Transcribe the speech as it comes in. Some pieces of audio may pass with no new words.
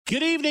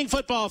Good evening,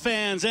 football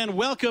fans, and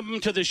welcome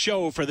to the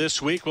show for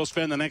this week. We'll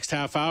spend the next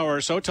half hour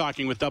or so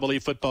talking with Double E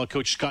football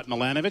coach Scott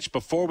Milanovich.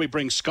 Before we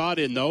bring Scott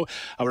in, though,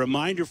 a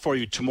reminder for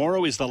you.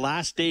 Tomorrow is the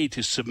last day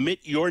to submit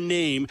your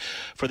name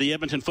for the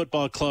Edmonton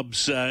Football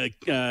Club's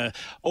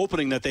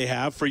opening that they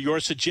have for your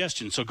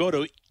suggestions. So go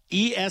to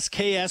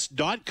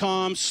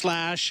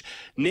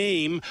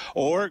esks.com/name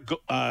or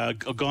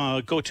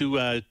go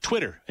to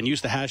Twitter and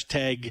use the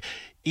hashtag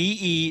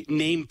EE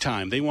Name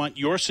Time. They want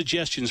your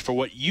suggestions for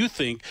what you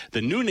think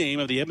the new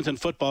name of the Edmonton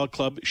Football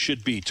Club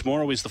should be.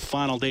 Tomorrow is the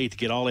final day to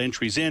get all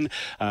entries in.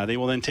 They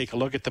will then take a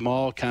look at them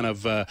all, kind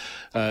of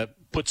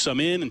put some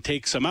in and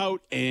take some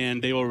out,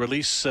 and they will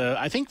release,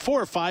 I think 4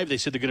 or 5 they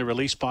said they're going to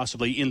release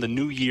possibly in the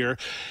new year,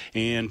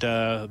 and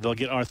they'll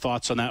get our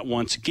thoughts on that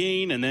once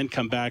again, and then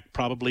come back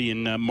probably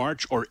in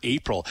March or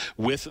April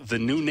with the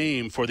new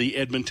name for the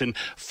Edmonton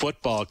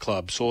Football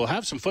Club. So we'll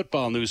have some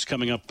football news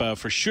coming up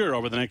for sure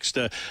over the next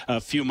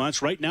few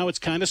months. Right now it's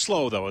kind of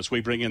slow, though, as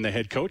we bring in the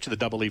head coach of the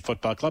Double E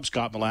Football Club,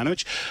 Scott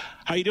Milanovich.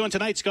 How are you doing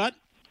tonight, Scott?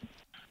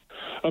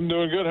 I'm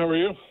doing good. How are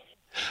you?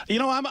 You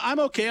know, I'm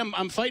okay.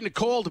 I'm fighting a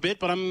cold a bit,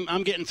 but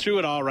I'm getting through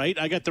it all right.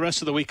 I got the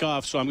rest of the week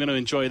off, so I'm going to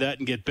enjoy that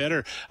and get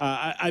better.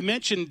 I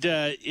mentioned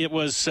it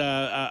was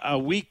a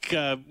week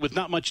with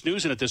not much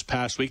news in it this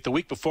past week. The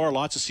week before,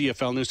 lots of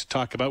CFL news to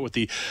talk about with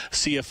the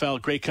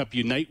CFL Grey Cup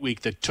Unite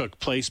week that took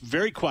place.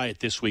 Very quiet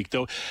this week,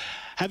 though.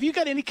 Have you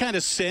got any kind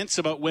of sense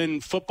about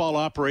when football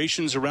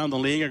operations around the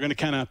league are going to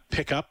kind of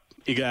pick up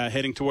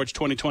heading towards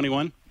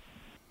 2021?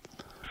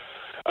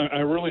 I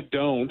really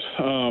don't.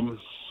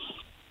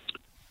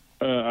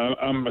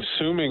 I'm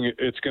assuming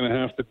it's going to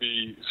have to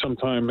be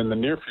sometime in the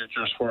near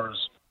future as far as,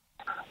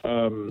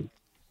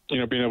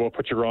 being able to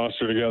put your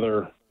roster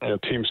together,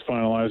 teams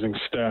finalizing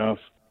staff.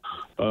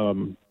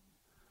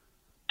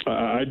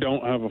 I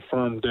don't have a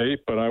firm date,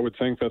 but I would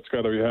think that's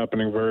got to be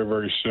happening very,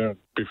 very soon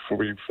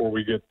before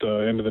we get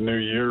into the new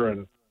year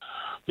and,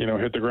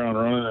 hit the ground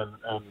running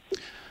and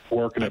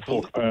working at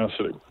full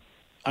capacity.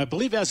 I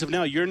believe as of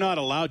now, you're not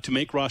allowed to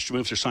make roster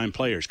moves or sign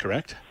players,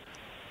 correct?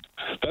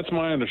 That's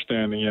my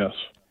understanding, yes.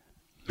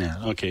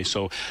 Yeah, okay,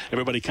 so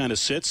everybody kind of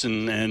sits,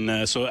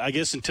 and so I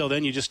guess until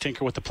then you just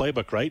tinker with the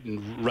playbook, right,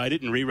 and write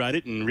it and rewrite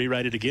it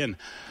again.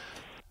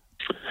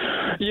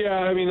 Yeah,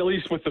 I mean, at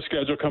least with the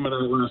schedule coming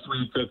out last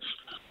week, that's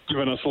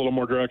given us a little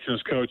more direction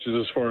as coaches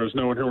as far as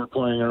knowing who we're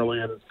playing early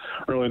in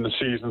the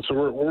season. So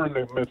we're in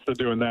the midst of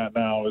doing that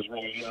now, is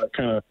really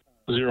kind of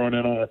zeroing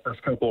in on our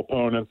first couple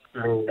opponents,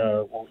 and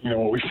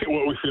what we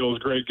feel is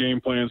great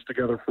game plans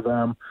together for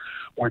them,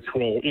 which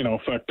will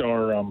affect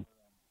our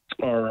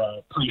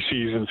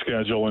preseason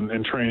schedule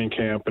and training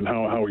camp and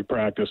how we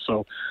practice.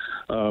 So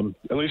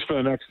at least for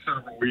the next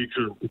several weeks,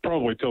 or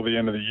probably till the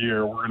end of the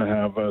year, we're going to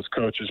have, as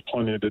coaches,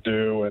 plenty to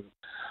do. And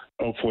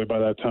hopefully by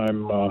that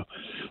time, we'll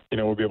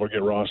be able to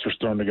get rosters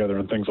thrown together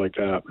and things like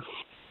that.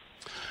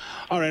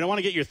 All right, I want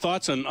to get your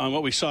thoughts on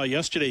what we saw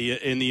yesterday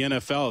in the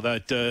NFL,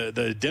 that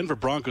the Denver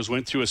Broncos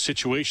went through a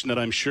situation that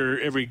I'm sure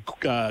every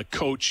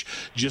coach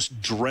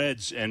just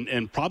dreads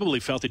and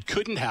probably felt it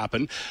couldn't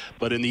happen.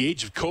 But in the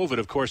age of COVID,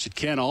 of course, it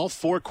can. All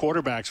 4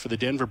 quarterbacks for the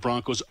Denver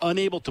Broncos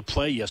unable to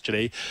play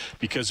yesterday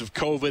because of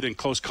COVID and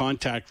close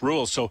contact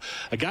rules. So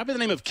a guy by the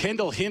name of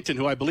Kendall Hinton,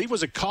 who I believe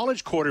was a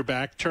college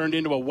quarterback, turned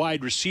into a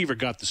wide receiver,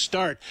 got the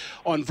start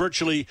on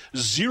virtually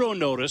zero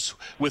notice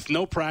with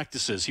no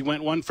practices. He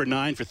went 1 for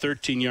 9 for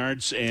 13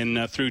 yards.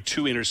 And threw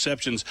 2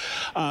 interceptions.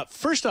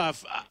 First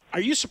off,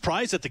 are you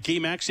surprised that the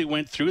game actually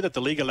went through, that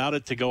the league allowed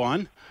it to go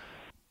on?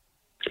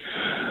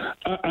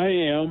 I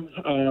am.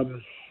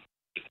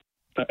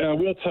 I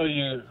will tell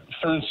you,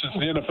 for instance, in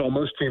the NFL,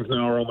 most teams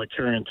now are only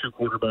carrying 2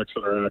 quarterbacks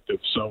that are active.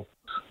 So,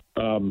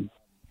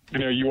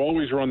 you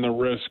always run the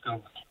risk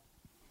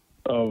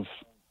of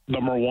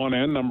number 1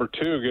 and number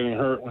 2 getting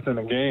hurt within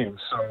a game.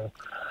 So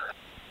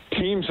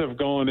teams have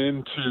gone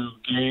into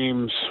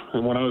games,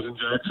 and when I was in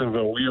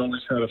Jacksonville, we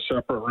always had a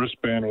separate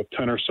wristband with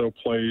 10 or so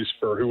plays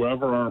for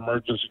whoever our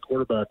emergency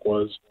quarterback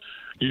was,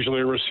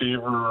 usually a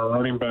receiver or a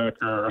running back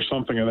or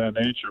something of that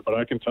nature. But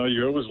I can tell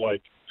you it was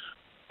like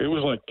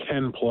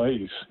 10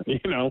 plays,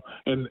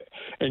 and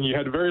you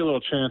had very little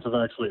chance of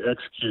actually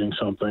executing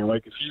something.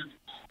 Like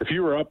if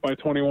you were up by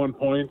 21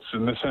 points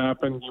and this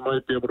happened, you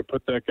might be able to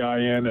put that guy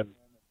in and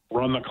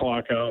run the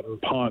clock out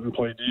and punt and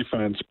play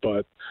defense,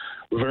 but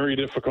very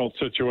difficult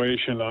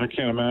situation. I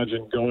can't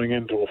imagine going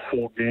into a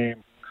full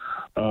game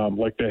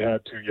like they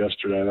had to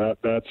yesterday.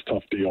 That's a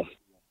tough deal.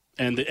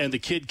 And the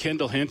kid,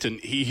 Kendall Hinton,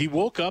 he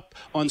woke up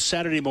on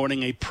Saturday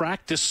morning a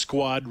practice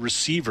squad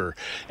receiver,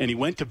 and he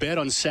went to bed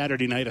on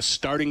Saturday night a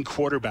starting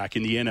quarterback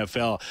in the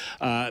NFL.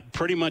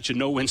 Pretty much a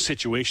no-win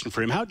situation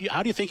for him. How do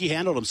you think he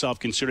handled himself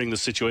considering the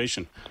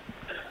situation?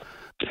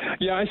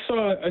 Yeah, I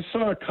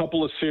saw a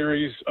couple of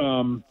series.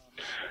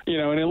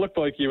 And it looked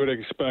like you would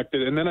expect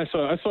it. And then I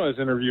saw his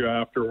interview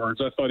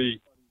afterwards. I thought he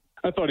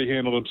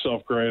handled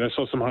himself great. I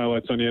saw some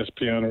highlights on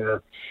ESPN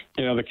where,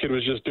 the kid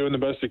was just doing the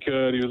best he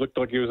could. He looked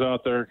like he was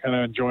out there kind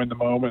of enjoying the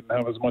moment and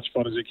have as much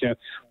fun as he can.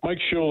 Mike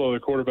Shula, the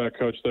quarterback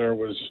coach there,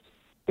 was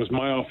was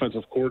my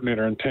offensive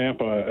coordinator in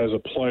Tampa as a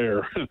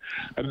player. I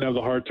didn't have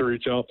the heart to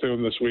reach out to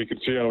him this week and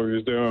see how he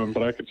was doing,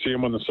 but I could see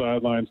him on the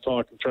sidelines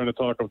trying to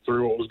talk him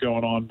through what was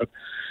going on. But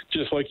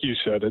just like you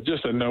said, it's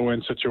just a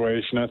no-win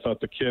situation. I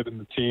thought the kid and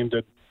the team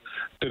did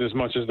as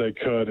much as they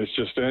could. It's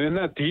just, and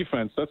that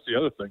defense, that's the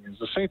other thing, is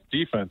the Saints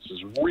defense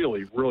is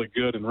really, really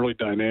good and really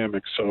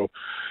dynamic. So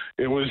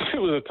it was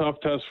a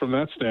tough test from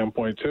that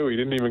standpoint too. He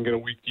didn't even get a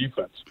weak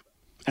defense.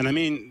 And I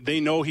mean, they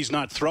know he's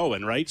not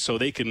throwing, right? So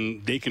they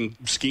can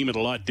scheme it a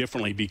lot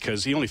differently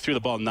because he only threw the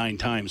ball 9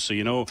 times.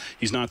 So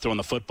he's not throwing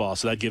the football.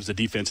 So that gives the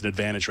defense an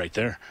advantage right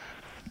there.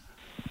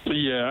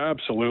 Yeah,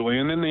 absolutely.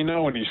 And then they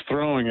know when he's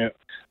throwing it,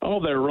 all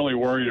they're really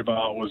worried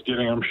about was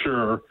getting a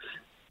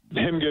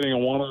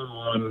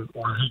one-on-one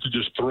where he could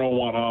just throw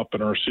one up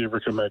and a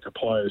receiver could make a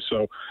play.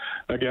 So,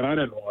 again, I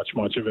didn't watch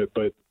much of it,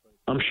 but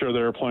I'm sure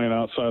they were playing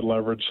outside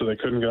leverage so they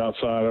couldn't get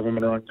outside of him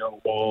and run go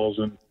balls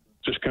and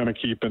just kind of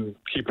keeping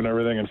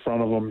everything in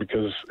front of him,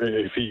 because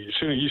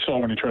you saw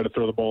when he tried to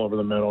throw the ball over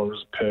the middle, it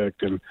was a pick,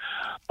 and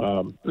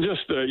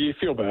you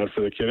feel bad for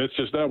the kid. It's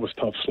just that was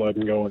tough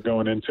sledding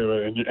going into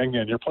it, and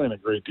again, you're playing a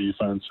great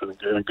defense and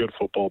a good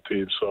football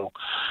team, so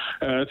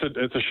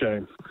it's a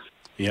shame.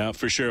 Yeah,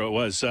 for sure it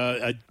was.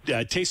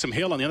 Taysom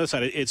Hill on the other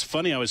side, it's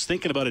funny, I was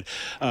thinking about it.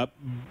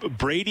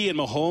 Brady and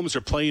Mahomes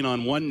are playing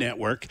on one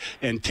network,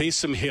 and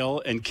Taysom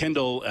Hill and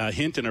Kendall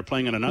Hinton are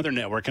playing on another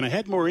network, and I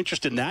had more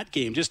interest in that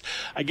game. Just,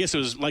 I guess it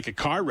was like a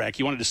car wreck.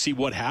 You wanted to see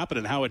what happened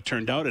and how it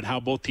turned out and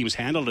how both teams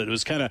handled it. It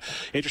was kind of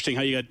interesting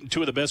how you got two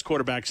of the best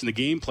quarterbacks in the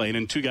game playing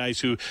and two guys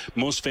who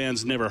most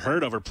fans never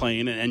heard of are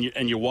playing,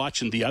 and you're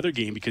watching the other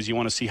game because you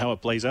want to see how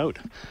it plays out.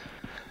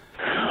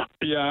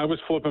 Yeah, I was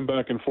flipping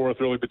back and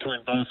forth really between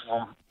both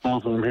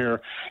of them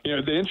here.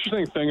 The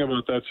interesting thing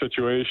about that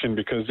situation,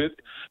 because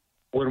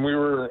when we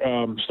were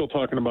still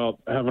talking about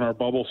having our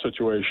bubble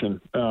situation,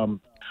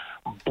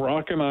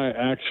 Brock and I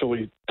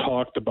actually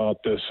talked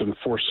about this and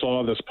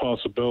foresaw this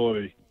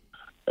possibility.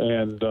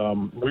 And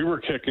we were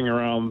kicking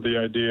around the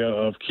idea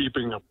of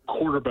keeping a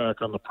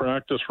quarterback on the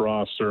practice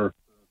roster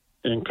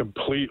and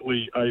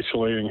completely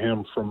isolating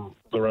him from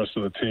the rest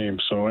of the team.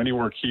 So any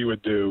work he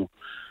would do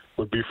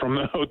would be from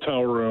the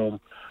hotel room,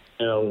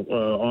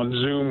 on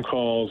Zoom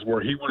calls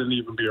where he wouldn't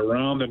even be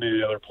around any of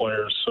the other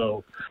players.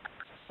 So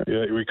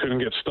we couldn't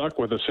get stuck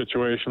with a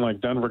situation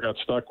like Denver got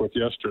stuck with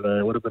yesterday.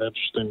 It would have been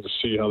interesting to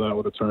see how that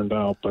would have turned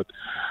out. But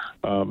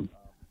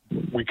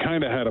we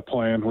kind of had a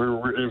plan.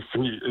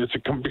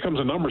 It becomes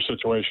a number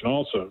situation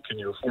also. Can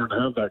you afford to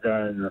have that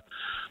guy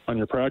on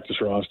your practice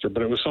roster?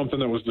 But it was something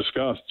that was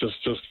discussed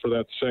just for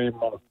that same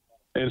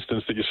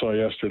instance that you saw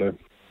yesterday.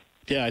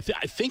 Yeah, I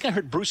think I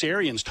heard Bruce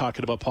Arians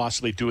talking about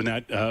possibly doing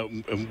that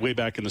way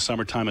back in the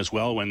summertime as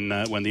well, when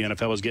the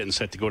NFL was getting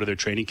set to go to their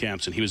training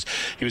camps, and he was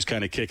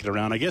kind of kicking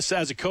around. I guess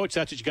as a coach,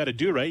 that's what you got to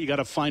do, right? You got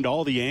to find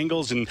all the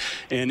angles and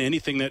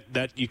anything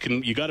that you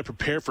can. You got to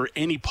prepare for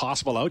any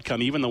possible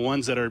outcome, even the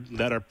ones that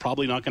are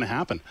probably not going to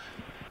happen.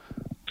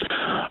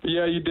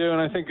 Yeah, you do, and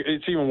I think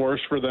it's even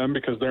worse for them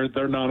because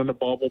they're not in a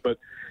bubble. But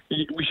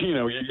you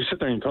sit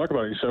there and you talk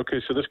about it. You say,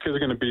 okay, so this kid's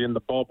going to be in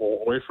the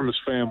bubble, away from his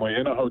family,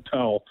 in a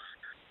hotel.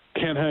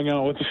 Can't hang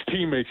out with his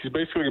teammates. He's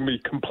basically going to be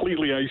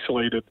completely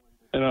isolated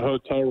in a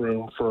hotel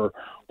room for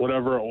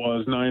whatever it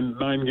was,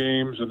 nine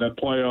games and then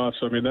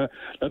playoffs. I mean,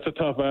 that's a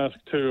tough ask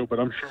too, but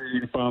I'm sure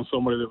you found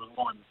somebody that was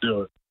willing to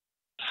do it.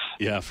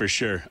 Yeah, for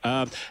sure.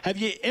 Have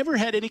you ever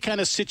had any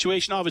kind of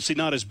situation, obviously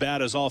not as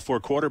bad as all 4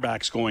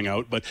 quarterbacks going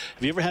out, but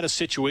have you ever had a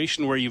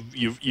situation where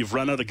you've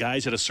run out of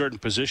guys at a certain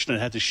position and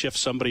had to shift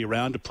somebody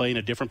around to play in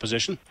a different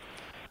position?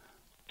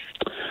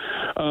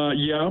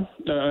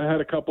 I had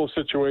a couple of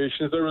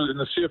situations. There was in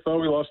the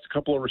CFL, we lost a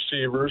couple of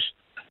receivers.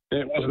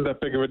 It wasn't that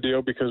big of a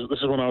deal because this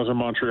is when I was in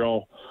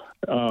Montreal.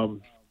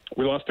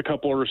 We lost a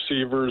couple of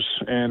receivers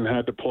and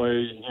had to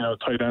play,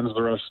 tight ends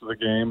the rest of the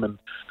game, and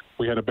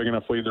we had a big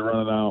enough lead to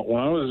run it out.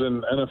 When I was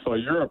in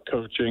NFL Europe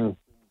coaching,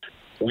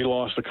 we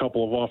lost a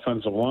couple of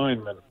offensive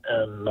linemen,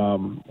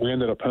 and we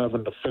ended up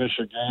having to finish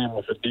a game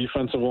with a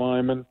defensive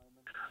lineman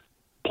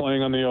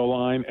playing on the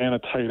O-line and a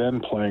tight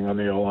end playing on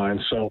the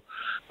O-line. So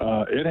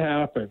it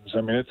happens.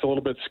 I mean, it's a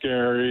little bit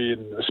scary,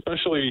 and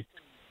especially,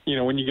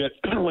 when you get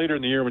later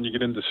in the year, when you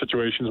get into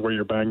situations where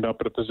you're banged up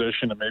at a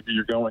position and maybe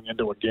you're going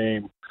into a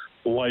game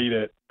light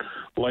at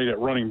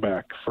running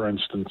back, for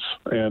instance.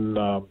 And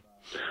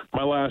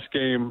my last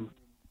game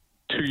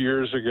 2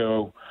 years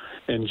ago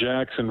in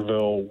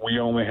Jacksonville, we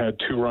only had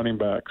 2 running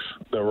backs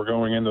that were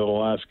going into the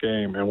last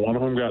game, and one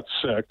of them got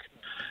sick,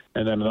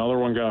 and then another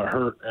one got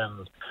hurt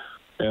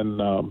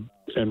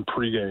in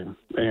pregame.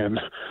 And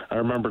I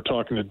remember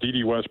talking to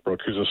D.D.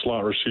 Westbrook, who's a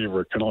slot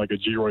receiver, kind of like a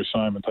G. Roy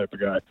Simon type of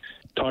guy,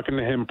 talking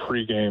to him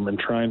pregame and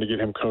trying to get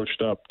him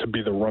coached up to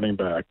be the running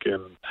back.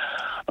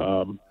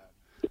 And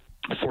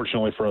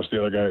fortunately for us, the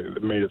other guy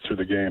made it through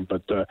the game.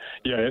 But,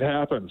 it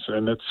happens,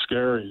 and it's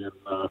scary.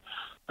 And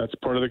that's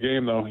part of the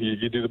game, though.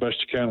 You do the best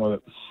you can with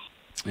it.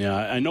 Yeah,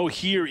 I know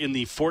here in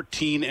the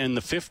 14 and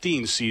the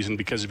 15 season,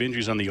 because of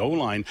injuries on the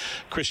O-line,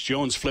 Chris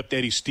Jones flipped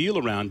Eddie Steele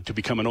around to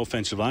become an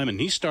offensive lineman.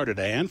 He started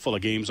a handful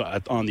of games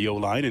on the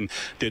O-line and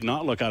did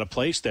not look out of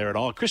place there at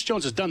all. Chris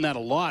Jones has done that a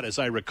lot, as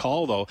I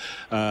recall, though.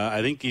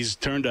 I think he's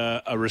turned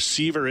a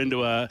receiver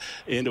into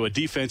a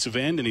defensive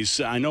end, and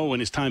I know in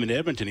his time in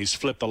Edmonton, he's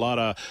flipped a lot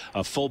of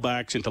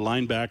fullbacks into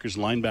linebackers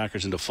and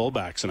linebackers into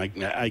fullbacks.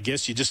 And I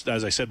guess you just,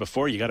 as I said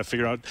before, you got to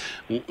figure out,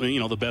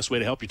 the best way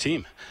to help your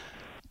team.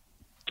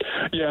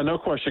 Yeah, no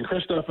question.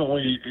 Chris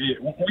definitely,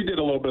 we did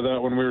a little bit of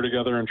that when we were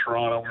together in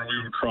Toronto, where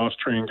we would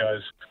cross-train guys,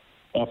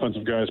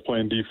 offensive guys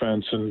playing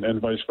defense and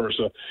vice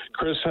versa.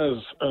 Chris has,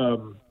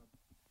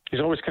 he's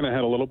always kind of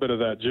had a little bit of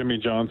that Jimmy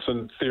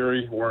Johnson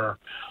theory where,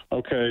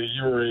 okay,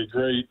 you were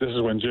this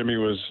is when Jimmy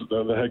was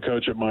the head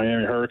coach at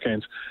Miami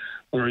Hurricanes,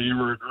 where you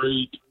were a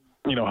great,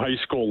 high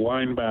school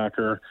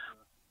linebacker,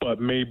 but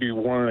maybe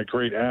weren't a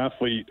great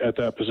athlete at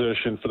that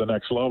position for the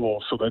next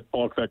level. So they'd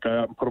bulk that guy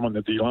up and put him on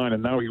the D-line,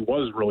 and now he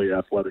was really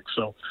athletic.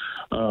 So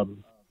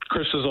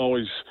Chris is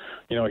always,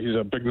 he's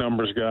a big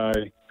numbers guy,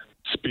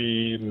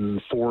 speed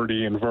and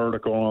 40 and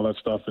vertical and all that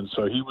stuff. And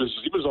so he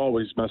was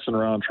always messing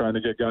around trying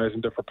to get guys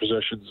in different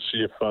positions to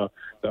see if that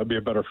would be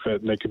a better fit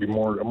and they could be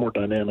more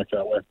dynamic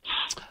that way.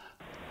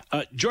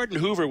 Jordan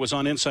Hoover was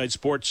on Inside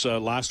Sports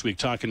last week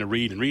talking to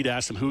Reed, and Reed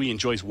asked him who he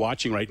enjoys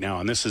watching right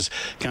now. And this is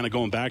kind of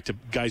going back to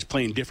guys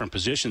playing different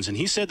positions. And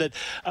he said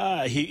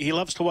that he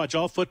loves to watch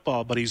all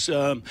football, but he's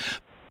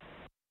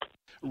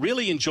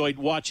really enjoyed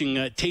watching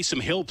Taysom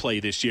Hill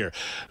play this year.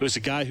 It was a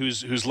guy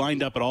who's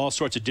lined up at all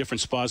sorts of different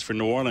spots for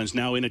New Orleans,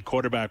 now in at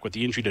quarterback with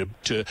the injury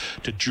to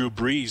Drew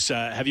Brees.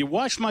 Have you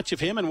watched much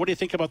of him, and what do you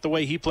think about the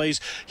way he plays?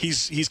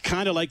 He's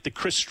kind of like the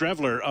Chris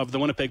Streveler of the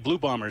Winnipeg Blue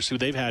Bombers, who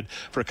they've had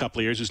for a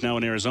couple of years, who's now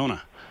in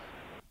Arizona.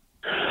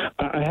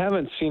 I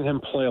haven't seen him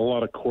play a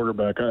lot of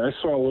quarterback. I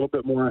saw a little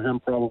bit more of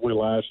him probably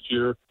last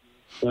year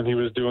when he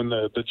was doing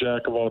the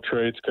jack of all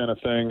trades kind of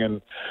thing,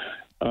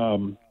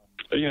 and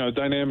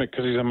dynamic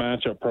because he's a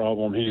matchup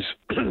problem. He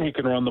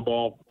can run the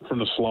ball from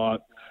the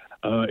slot.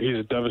 He's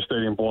a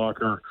devastating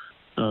blocker.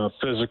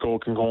 Physical,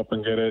 can go up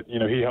and get it.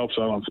 He helps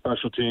out on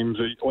special teams.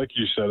 Like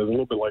you said, it's a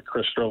little bit like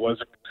Chris Streveler.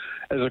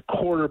 As a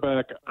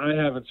quarterback, I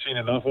haven't seen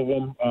enough of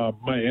him.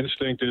 My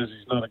instinct is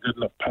he's not a good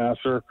enough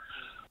passer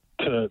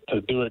to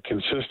do it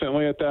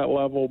consistently at that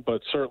level,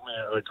 but certainly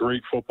a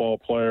great football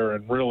player,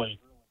 and really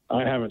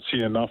I haven't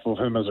seen enough of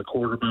him as a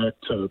quarterback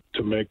to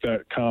make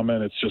that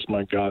comment. It's just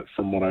my gut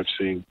from what I've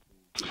seen.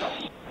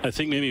 I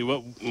think maybe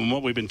what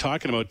we've been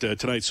talking about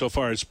tonight so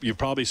far is you're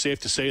probably safe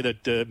to say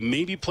that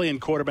maybe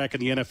playing quarterback in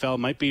the NFL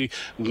might be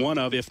one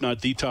of, if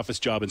not the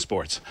toughest job in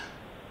sports.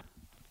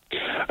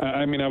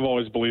 I mean, I've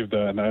always believed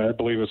that, and I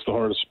believe it's the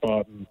hardest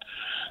spot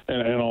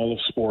in all of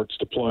sports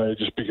to play,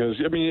 just because,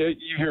 I mean,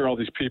 you hear all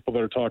these people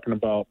that are talking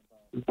about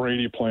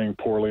Brady playing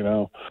poorly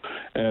now,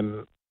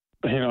 and,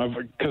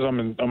 because I'm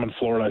in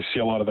Florida, I see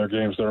a lot of their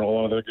games. A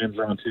lot of their games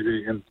are on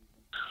TV, and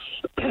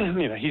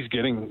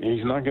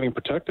he's not getting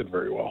protected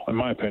very well, in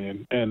my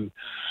opinion. And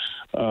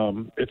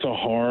it's a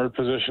hard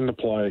position to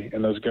play,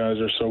 and those guys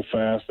are so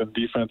fast, and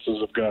defenses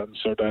have gotten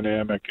so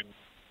dynamic,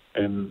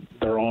 and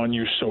they're on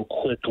you so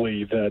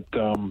quickly that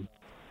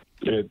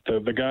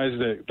the guys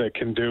that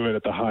can do it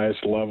at the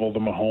highest level, the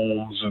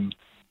Mahomes and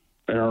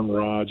Aaron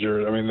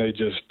Rodgers, I mean,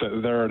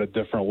 they're at a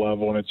different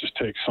level, and it just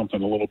takes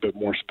something a little bit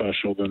more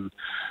special than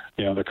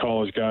the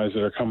college guys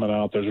that are coming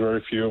out. There's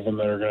very few of them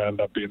that are going to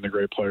end up being the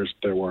great players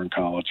that they were in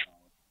college.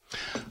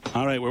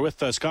 All right, we're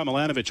with Scott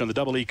Milanovich on the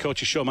Double E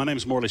Coaches Show. My name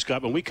is Morley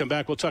Scott. When we come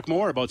back, we'll talk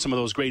more about some of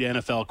those great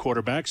NFL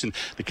quarterbacks and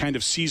the kind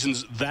of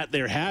seasons that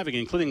they're having,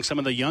 including some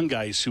of the young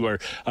guys who are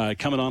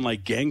coming on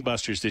like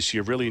gangbusters this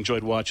year. Really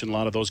enjoyed watching a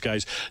lot of those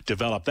guys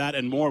develop. That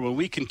and more when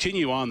we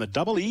continue on the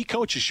Double E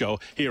Coaches Show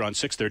here on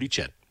 630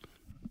 CHED.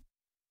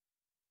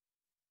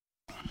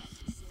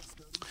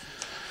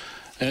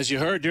 As you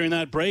heard during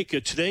that break,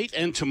 today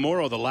and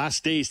tomorrow, the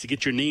last days to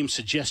get your name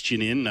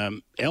suggestion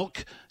in.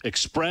 Elk,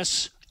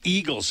 Express,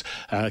 Eagles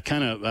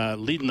kind of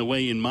leading the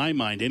way in my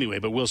mind anyway,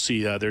 but we'll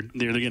see. They're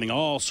getting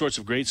all sorts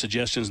of great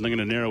suggestions, and they're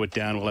going to narrow it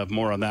down. We'll have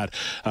more on that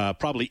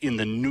probably in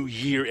the new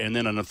year, and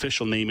then an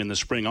official name in the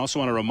spring. Also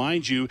want to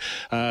remind you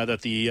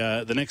that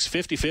the next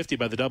 50-50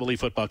 by the Double E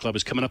Football Club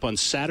is coming up on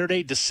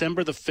Saturday,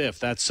 December the 5th.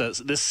 That's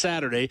this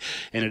Saturday,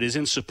 and it is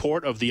in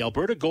support of the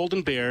Alberta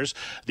Golden Bears,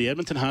 the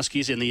Edmonton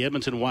Huskies, and the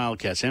Edmonton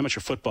Wildcats. Amateur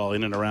football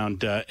in and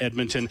around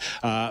Edmonton.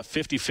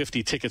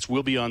 50-50 tickets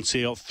will be on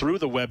sale through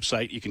the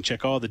website. You can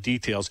check all the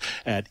details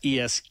at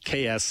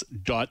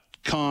esks.com.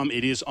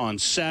 It is on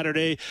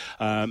Saturday.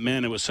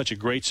 Man, it was such a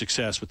great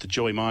success with the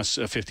Joey Moss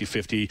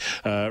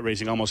 50-50,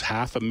 raising almost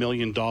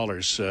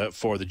 $500,000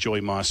 for the Joey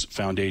Moss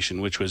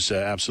Foundation, which was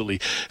absolutely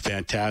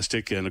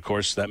fantastic. And, of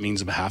course, that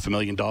means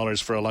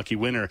 $500,000 for a lucky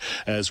winner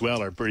as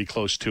well, or pretty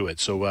close to it.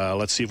 So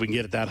let's see if we can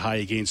get it that high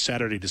again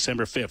Saturday,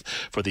 December 5th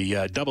for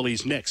the Double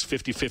E's next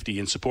 50-50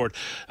 in support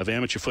of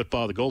amateur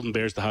football, the Golden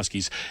Bears, the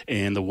Huskies,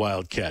 and the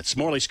Wildcats.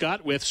 Morley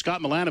Scott with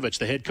Scott Milanovich,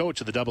 the head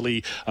coach of the Double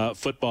E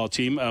football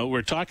team.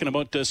 We're talking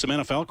about some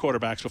NFL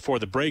quarterbacks before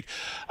the break.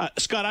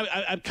 Scott,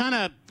 I kind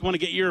of want to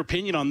get your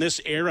opinion on this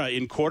era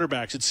in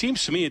quarterbacks. It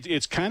seems to me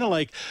it's kind of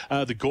like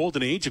the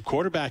golden age of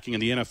quarterbacking in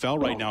the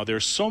NFL right now.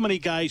 There's so many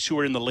guys who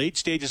are in the late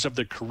stages of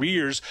their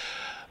careers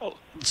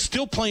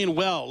still playing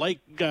well, like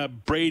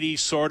Brady,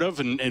 sort of,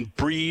 and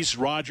Breeze,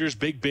 Rodgers,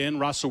 Big Ben,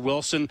 Russell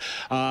Wilson.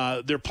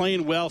 They're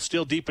playing well,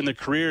 still deep in their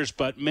careers,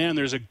 but, man,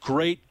 there's a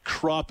great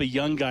crop of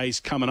young guys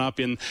coming up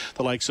in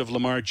the likes of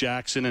Lamar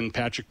Jackson and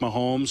Patrick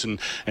Mahomes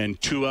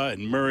and Tua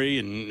and Murray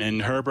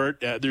and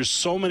Herbert. There's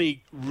so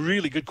many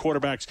really good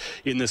quarterbacks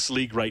in this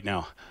league right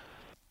now.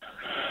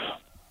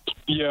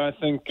 Yeah, I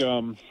think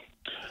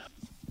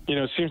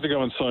it seems to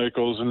go in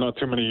cycles, and not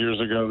too many years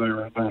ago there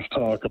was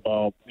talk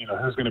about,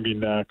 who's going to be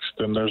next,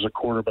 and there's a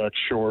quarterback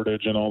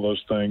shortage and all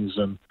those things.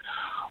 And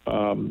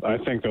I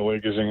think the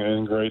league is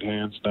in great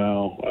hands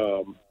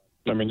now.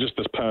 Just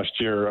this past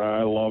year,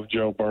 I love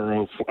Joe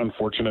Burrow.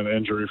 Unfortunate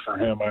injury for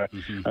him. I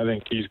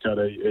think he's got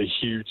a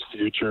huge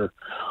future.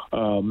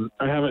 I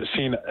haven't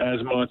seen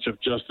as much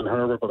of Justin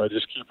Herbert, but I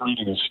just keep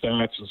reading his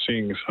stats and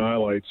seeing his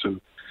highlights.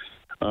 And,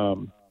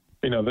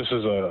 this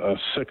is a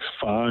 6'5",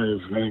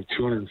 I think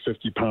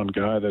 250-pound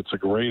guy that's a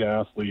great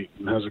athlete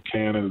and has a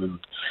cannon and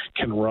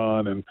can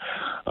run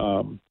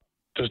and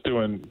just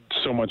doing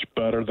so much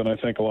better than I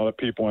think a lot of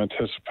people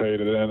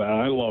anticipated. And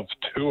I love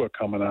Tua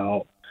coming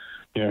out.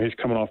 He's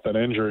coming off that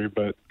injury,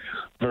 but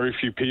very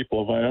few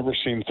people have I ever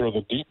seen throw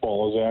the deep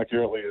ball as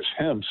accurately as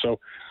him. So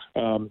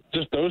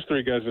just those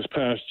three guys this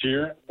past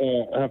year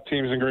have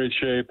teams in great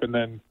shape. And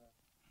then,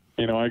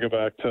 I go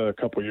back to a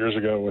couple of years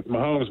ago with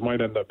Mahomes might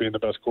end up being the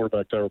best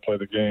quarterback to ever play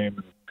the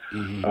game.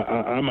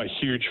 I'm a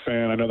huge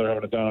fan. I know they're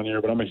having a down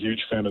year, but I'm a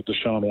huge fan of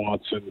Deshaun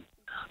Watson.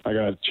 I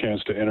got a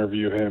chance to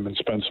interview him and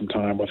spend some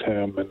time with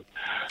him. And,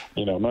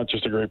 not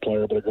just a great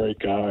player, but a great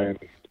guy. And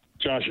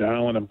Josh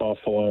Allen in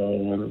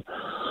Buffalo and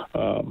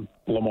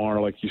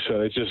Lamar, like you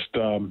said, it's just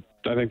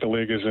I think the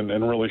league is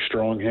in really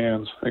strong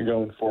hands and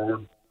going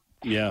forward.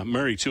 Yeah,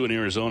 Murray, too, in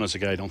Arizona is a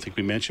guy I don't think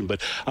we mentioned.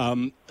 But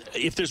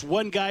if there's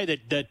one guy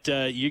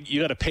that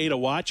you got to pay to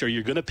watch or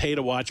you're going to pay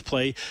to watch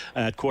play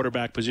at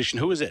quarterback position,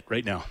 who is it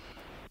right now?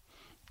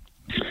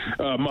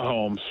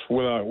 Mahomes,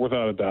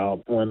 without a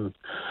doubt. When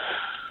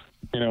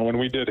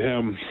we did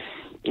him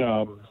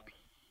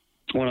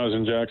when I was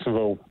in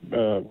Jacksonville,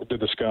 we did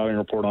the scouting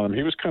report on him.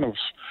 He was kind of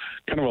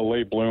a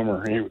late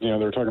bloomer. They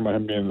were talking about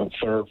him being the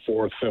third,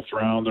 fourth, fifth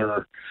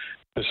rounder.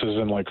 This is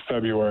in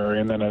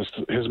February, and then as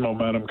his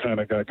momentum kind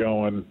of got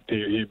going,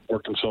 he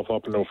worked himself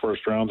up into a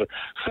first rounder.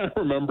 I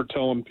remember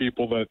telling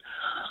people that,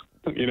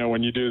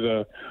 when you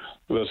do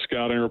the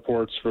scouting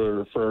reports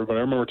for everybody,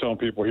 I remember telling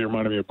people he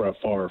reminded me of Brett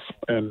Favre,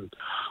 and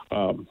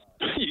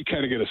you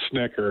kind of get a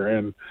snicker,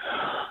 and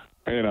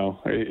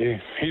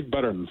he's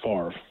better than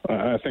Favre.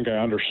 I think I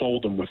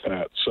undersold him with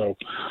that. So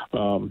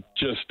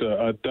just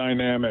a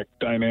dynamic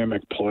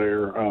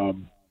player.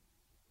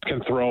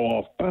 Can throw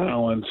off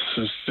balance.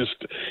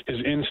 His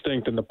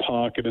instinct in the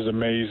pocket is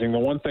amazing. The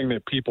one thing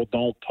that people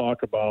don't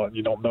talk about and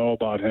you don't know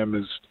about him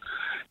is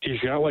he's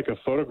got a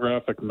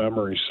photographic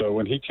memory. So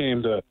when he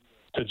came to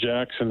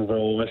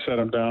Jacksonville, I sat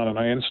him down and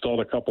I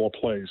installed a couple of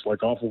plays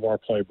off of our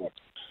playbook.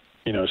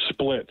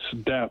 Splits,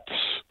 depths,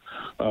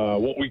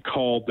 what we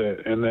called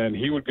it. And then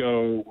he would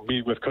go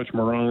meet with Coach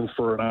Marone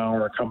for an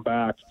hour and come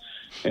back.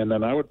 And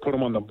then I would put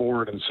him on the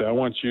board and say, I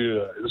want you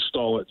to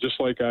install it just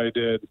like I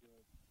did.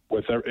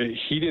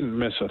 He didn't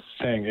miss a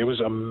thing. It was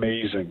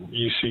amazing.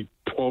 You see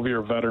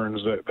 12-year veterans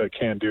that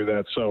can't do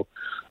that. So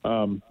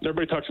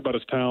everybody talks about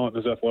his talent,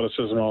 his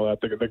athleticism, and all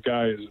that. The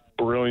guy is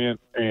brilliant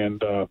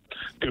and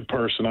good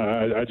person.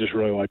 I just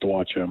really like to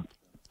watch him.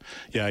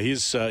 Yeah, he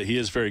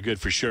is very good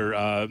for sure.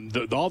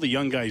 All the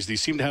young guys, they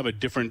seem to have a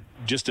different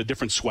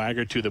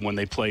swagger to them when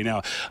they play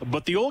now.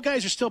 But the old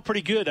guys are still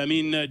pretty good. I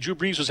mean, Drew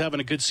Brees was having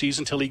a good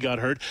season until he got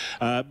hurt.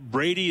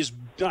 Brady is,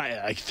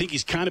 I think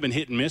he's kind of been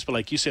hit and miss, but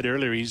like you said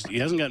earlier, he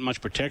hasn't got much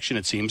protection,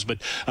 it seems. But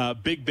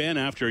Big Ben,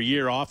 after a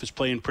year off, is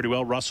playing pretty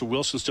well. Russell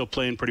Wilson's still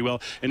playing pretty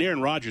well. And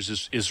Aaron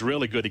Rodgers is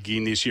really good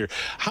again this year.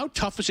 How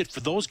tough is it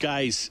for those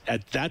guys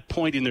at that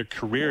point in their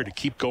career to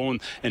keep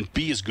going and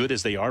be as good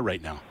as they are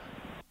right now?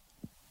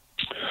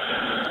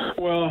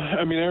 Well,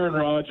 Aaron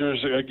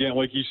Rodgers, again,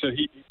 like you said,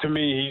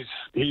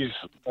 he's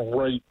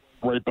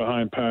right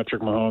behind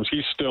Patrick Mahomes.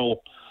 He's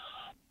still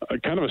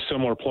kind of a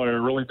similar player,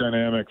 really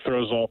dynamic,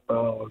 throws off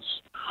balance,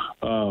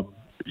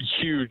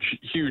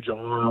 huge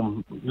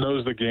arm,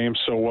 knows the game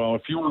so well.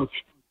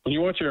 When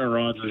you watch Aaron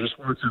Rodgers, just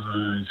watch his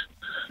eyes.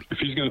 If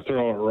he's going to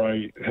throw it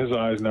right, his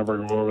eyes never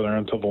go over there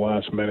until the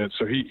last minute.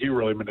 So he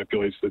really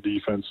manipulates the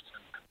defense.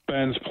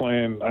 Ben's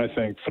playing, I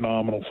think,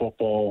 phenomenal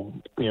football.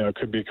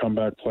 Could be a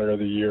comeback player of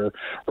the year.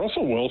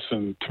 Russell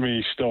Wilson, to me,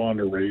 is still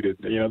underrated.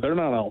 They're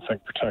not, I don't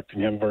think,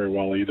 protecting him very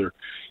well either.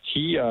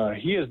 He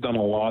has done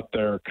a lot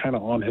there kind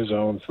of on his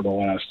own for the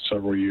last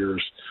several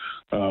years.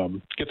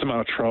 Gets him out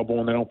of trouble,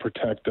 and they don't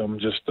protect him.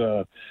 Just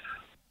a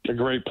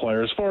great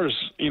player. As far as,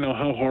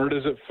 how hard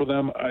is it for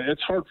them,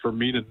 it's hard for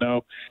me to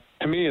know.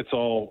 To me, it's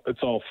all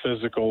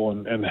physical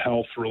and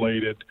health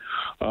related.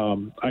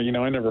 I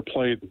never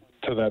played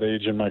to that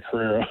age in my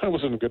career. I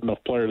wasn't a good enough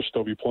player to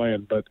still be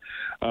playing, but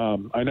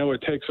I know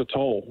it takes a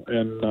toll,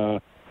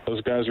 and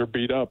those guys are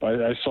beat up.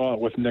 I saw it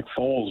with Nick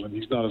Foles, and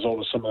he's not as old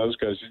as some of those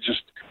guys.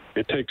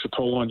 It takes a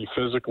toll on you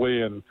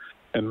physically and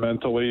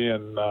mentally,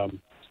 and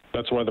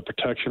that's why the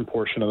protection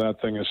portion of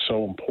that thing is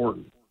so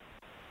important.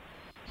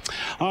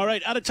 All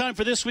right, out of time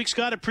for this week,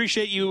 Scott.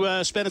 Appreciate you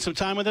spending some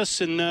time with us,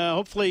 and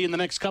hopefully in the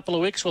next couple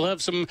of weeks we'll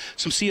have some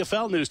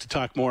CFL news to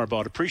talk more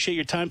about. Appreciate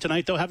your time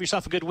tonight, though. Have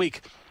yourself a good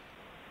week.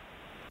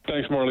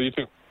 Thanks, Marley. You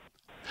too.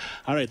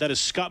 All right, that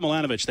is Scott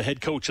Milanovich, the head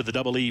coach of the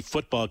Double E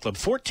Football Club.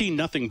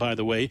 14-0, by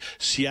the way.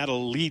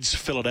 Seattle leads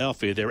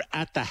Philadelphia. They're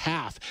at the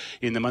half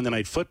in the Monday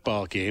Night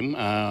Football game.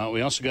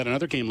 We also got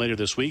another game later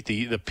this week.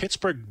 The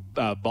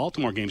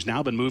Pittsburgh-Baltimore game's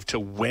now been moved to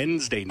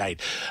Wednesday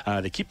night.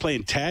 They keep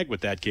playing tag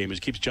with that game.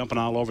 It keeps jumping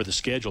all over the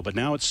schedule, but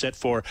now it's set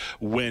for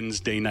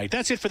Wednesday night.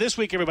 That's it for this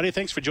week, everybody.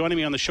 Thanks for joining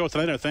me on the show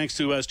tonight. Our thanks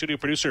to studio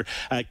producer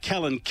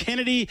Kellen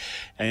Kennedy,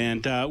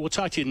 and we'll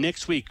talk to you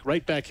next week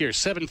right back here,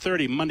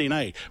 7:30 Monday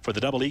night for the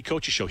Double E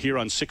Coaches Show here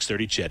on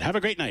 630 CHED. Have a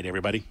great night,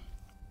 everybody.